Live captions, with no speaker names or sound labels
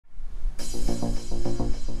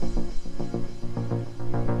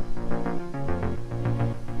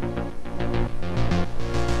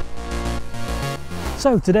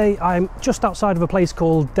So today I'm just outside of a place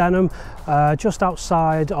called Denham, just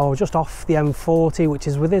outside or just off the M40, which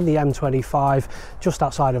is within the M25, just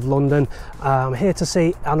outside of London. I'm here to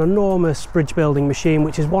see an enormous bridge building machine,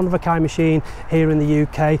 which is one of a kind machine here in the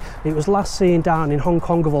UK. It was last seen down in Hong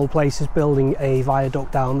Kong of all places, building a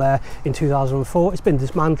viaduct down there in 2004. It's been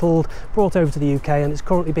dismantled, brought over to the UK, and it's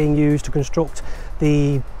currently being used to construct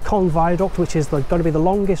the Colne Viaduct, which is going to be the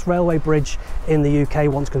longest railway bridge in the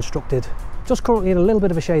UK once constructed. Just currently in a little bit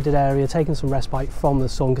of a shaded area, taking some respite from the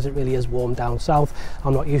sun because it really is warm down south.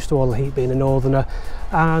 I'm not used to all the heat being a northerner,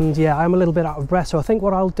 and yeah, I'm a little bit out of breath. So I think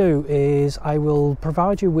what I'll do is I will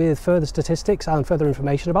provide you with further statistics and further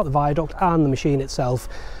information about the viaduct and the machine itself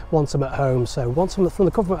once I'm at home. So once I'm from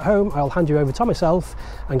the cover at home, I'll hand you over to myself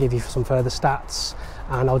and give you some further stats,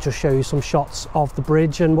 and I'll just show you some shots of the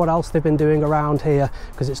bridge and what else they've been doing around here,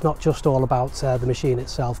 because it's not just all about the machine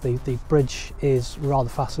itself. The bridge is rather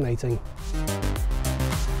fascinating.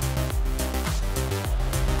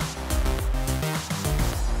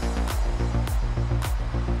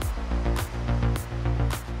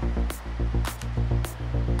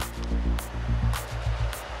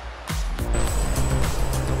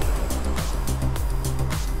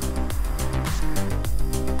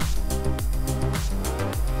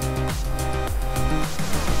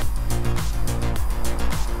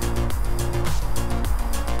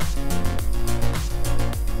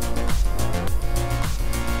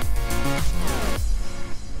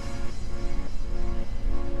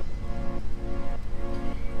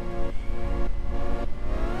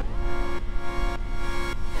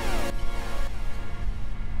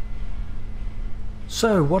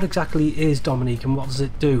 So what exactly is Dominique and what does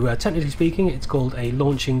it do? Technically speaking, it's called a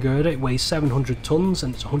launching girder. It weighs 700 tonnes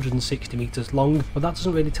and it's 160 metres long, but that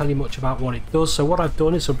doesn't really tell you much about what it does. So what I've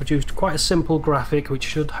done is I've produced quite a simple graphic which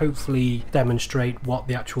should hopefully demonstrate what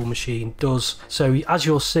the actual machine does. So as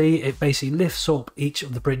you'll see, it basically lifts up each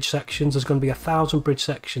of the bridge sections. There's going to be 1,000 bridge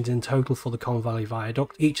sections in total for the Colne Valley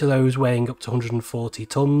Viaduct, each of those weighing up to 140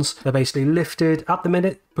 tonnes. They're basically lifted at the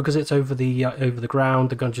minute because it's over the ground.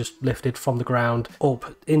 They're going to just lift it from the ground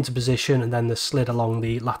up into position, and then they're slid along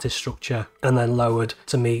the lattice structure and then lowered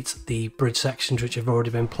to meet the bridge sections which have already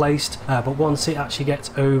been placed. But once it actually gets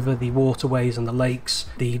over the waterways and the lakes,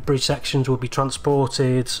 the bridge sections will be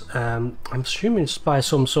transported, I'm assuming it's by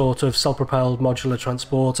some sort of self-propelled modular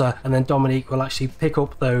transporter, and then Dominique will actually pick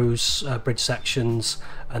up those bridge sections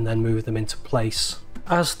and then move them into place.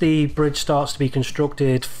 As the bridge starts to be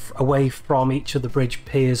constructed away from each of the bridge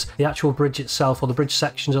piers, the actual bridge itself or the bridge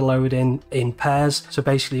sections are lowered in pairs. So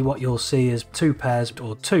basically what you'll see is two pairs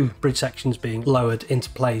or two bridge sections being lowered into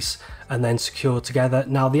place and then secured together.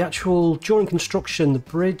 Now during construction, the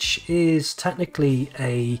bridge is technically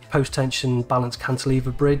a post-tension balanced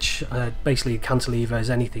cantilever bridge. Basically a cantilever is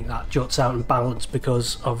anything that juts out and balanced,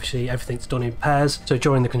 because obviously everything's done in pairs. So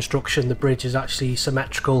during the construction, the bridge is actually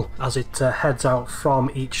symmetrical as it heads out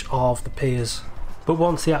from each of the piers. But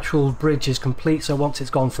once the actual bridge is complete, so once it's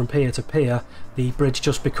gone from pier to pier, the bridge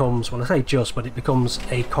just becomes, well I say just, but it becomes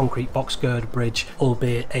a concrete box girder bridge,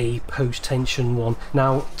 albeit a post-tension one.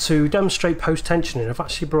 Now to demonstrate post-tensioning, I've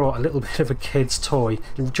actually brought a little bit of a kid's toy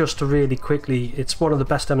just to really quickly, it's one of the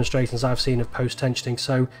best demonstrations I've seen of post-tensioning.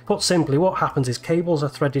 So put simply, what happens is cables are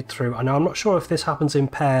threaded through, and I'm not sure if this happens in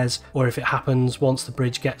pairs or if it happens once the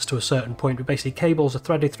bridge gets to a certain point, but basically cables are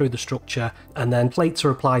threaded through the structure and then plates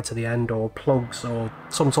are applied to the end, or plugs or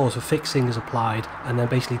some sort of fixing is applied, and then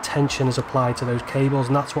basically tension is applied to those cables,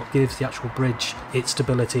 and that's what gives the actual bridge its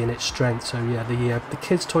stability and its strength. So yeah, the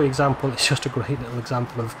kids toy example is just a great little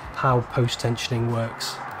example of how post-tensioning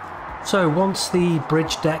works. So once the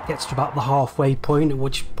bridge deck gets to about the halfway point, at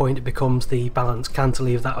which point it becomes the balanced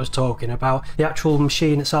cantilever that I was talking about, the actual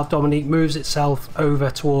machine itself, Dominique, moves itself over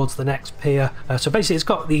towards the next pier. So basically it's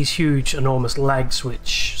got these huge enormous legs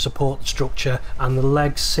which support the structure, and the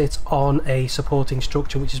legs sit on a supporting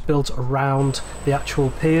structure which is built around the actual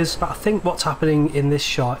piers. But I think what's happening in this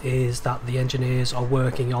shot is that the engineers are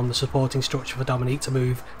working on the supporting structure for Dominique to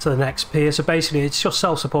move to the next pier. So basically it's just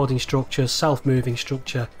self-supporting structure, self-moving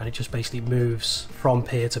structure, and it just basically moves from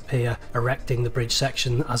pier to pier, erecting the bridge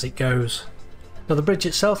section as it goes. Now the bridge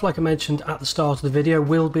itself, like I mentioned at the start of the video,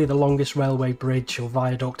 will be the longest railway bridge or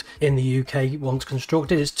viaduct in the UK once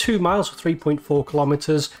constructed. It's 2 miles or 3.4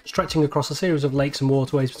 kilometres, stretching across a series of lakes and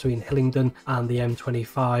waterways between Hillingdon and the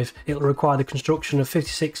M25. It will require the construction of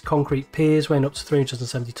 56 concrete piers weighing up to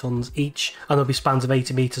 370 tonnes each, and there'll be spans of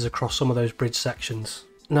 80 metres across some of those bridge sections.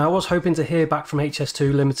 Now, I was hoping to hear back from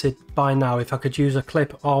HS2 Limited by now if I could use a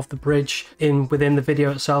clip of the bridge within the video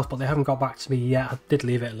itself, but they haven't got back to me yet. I did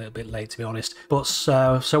leave it a little bit late, to be honest. But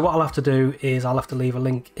so what I'll have to do is I'll have to leave a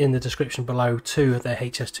link in the description below to the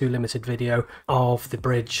HS2 Limited video of the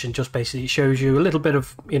bridge, and just basically it shows you a little bit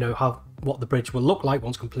of, you know, what the bridge will look like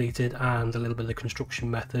once completed, and a little bit of the construction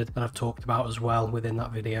method that I've talked about as well within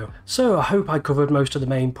that video. So I hope I covered most of the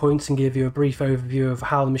main points and gave you a brief overview of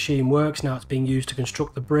how the machine works now it's being used to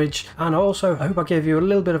construct the bridge, and also I hope I gave you a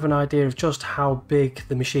little bit of an idea of just how big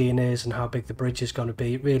the machine is and how big the bridge is going to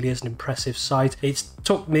be. It really is an impressive sight. It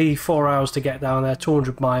took me 4 hours to get down there,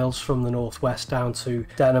 200 miles from the northwest down to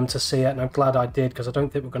Denham to see it, and I'm glad I did, because I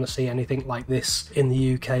don't think we're going to see anything like this in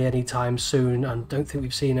the UK anytime soon, and don't think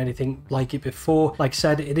we've seen anything like it before. Like I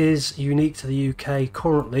said, it is unique to the UK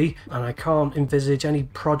currently, and I can't envisage any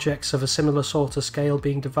projects of a similar sort of scale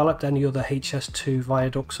being developed, any other HS2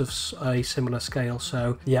 viaducts of a similar scale.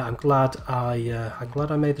 So yeah, I'm glad I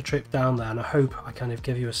made the trip down there, and I hope I kind of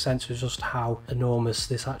give you a sense of just how enormous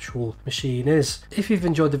this actual machine is. If you've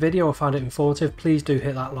enjoyed the video or found it informative, please do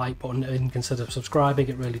hit that like button and consider subscribing.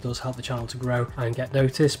 It really does help the channel to grow and get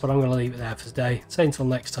noticed. But I'm going to leave it there for today. Say until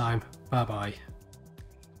next time, bye bye.